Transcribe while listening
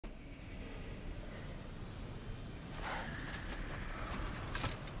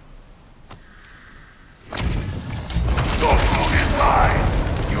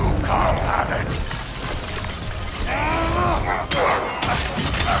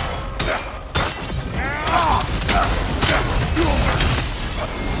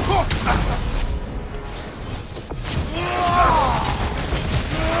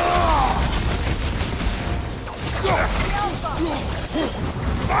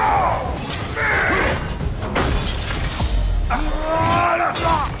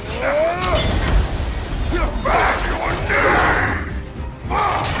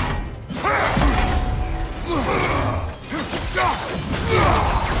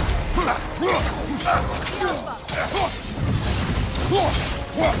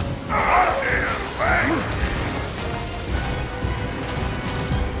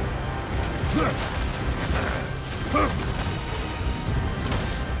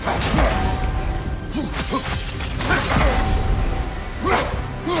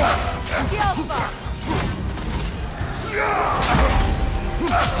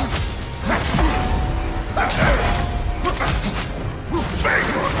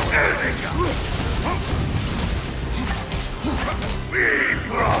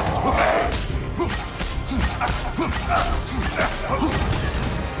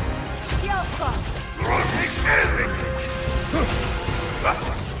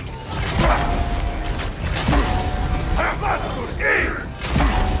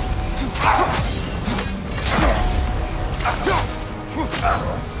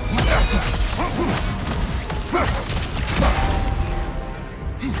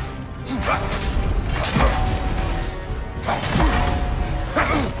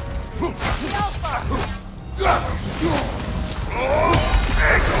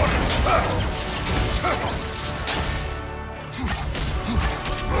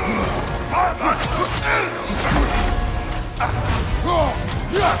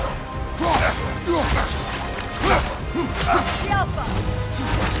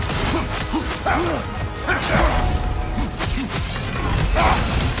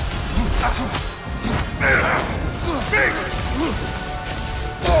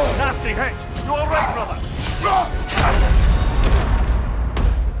Nasty hit! You alright, brother?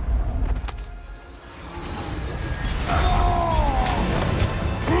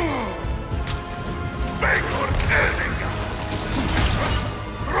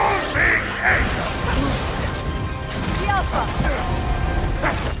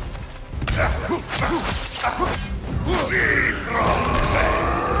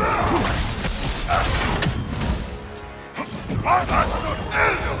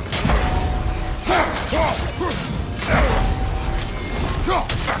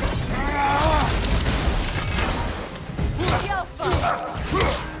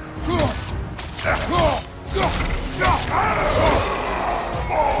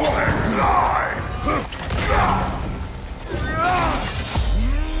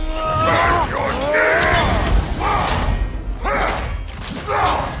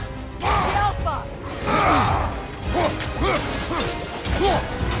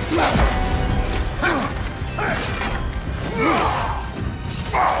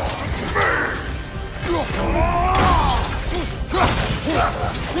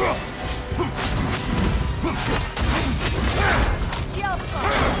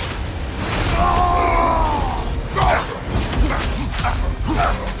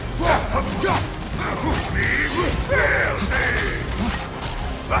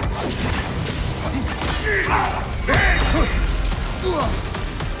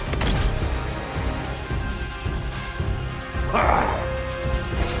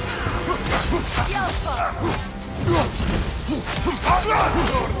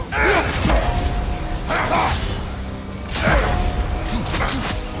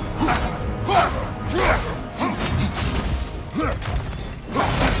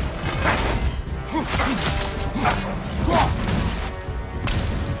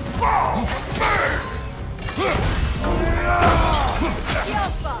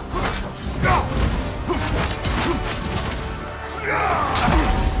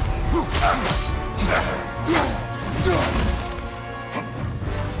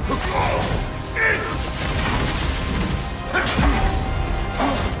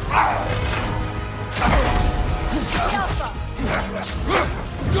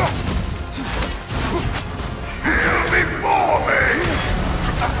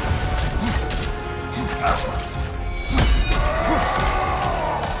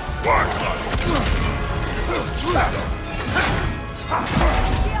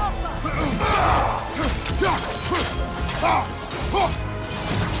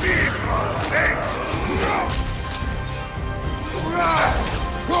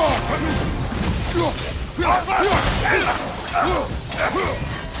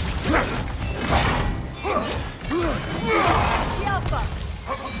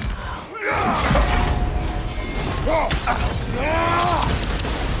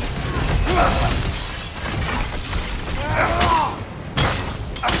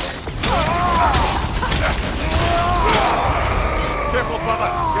 Careful, brother!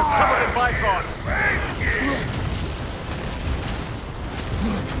 You're covered in bifrost!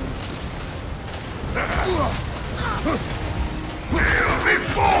 Kneel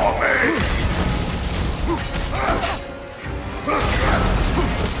before me!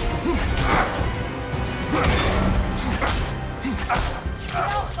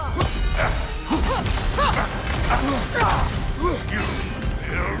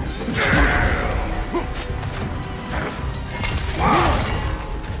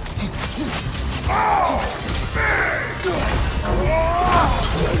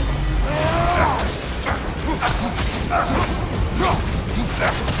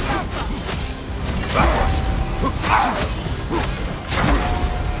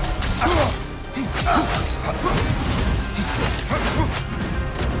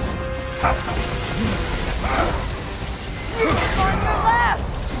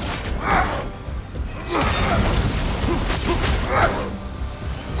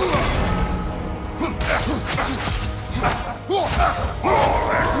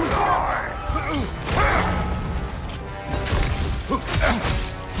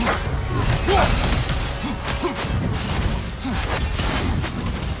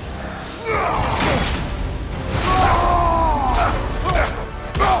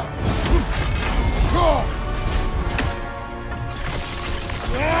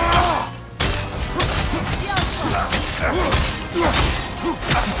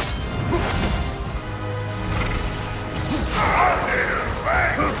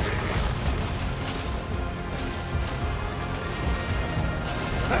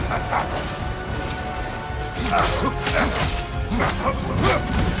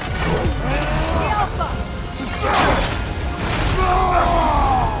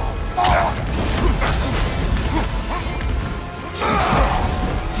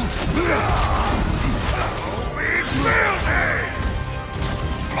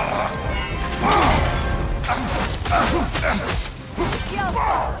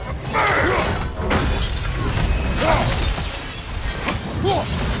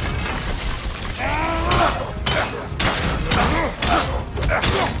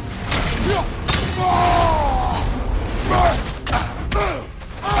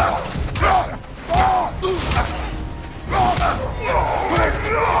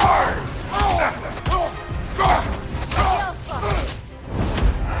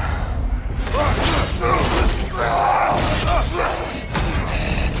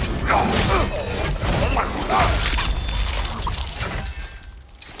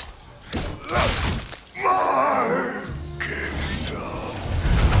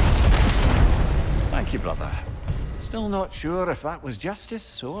 Thank you, brother. Still not sure if that was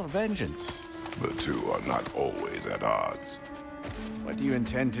justice or vengeance. The two are not always at odds. What do you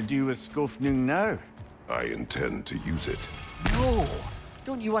intend to do with Skofnung now? I intend to use it. No!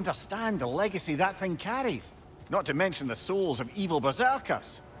 Don't you understand the legacy that thing carries? Not to mention the souls of evil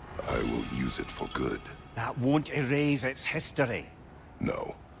berserkers. I will use it for good. That won't erase its history.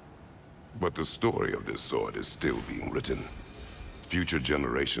 No. But the story of this sword is still being written. Future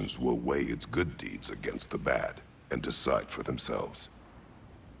generations will weigh its good deeds against the bad and decide for themselves.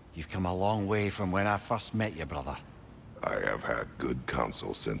 You've come a long way from when I first met you, brother. I have had good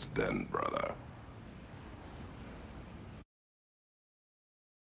counsel since then, brother.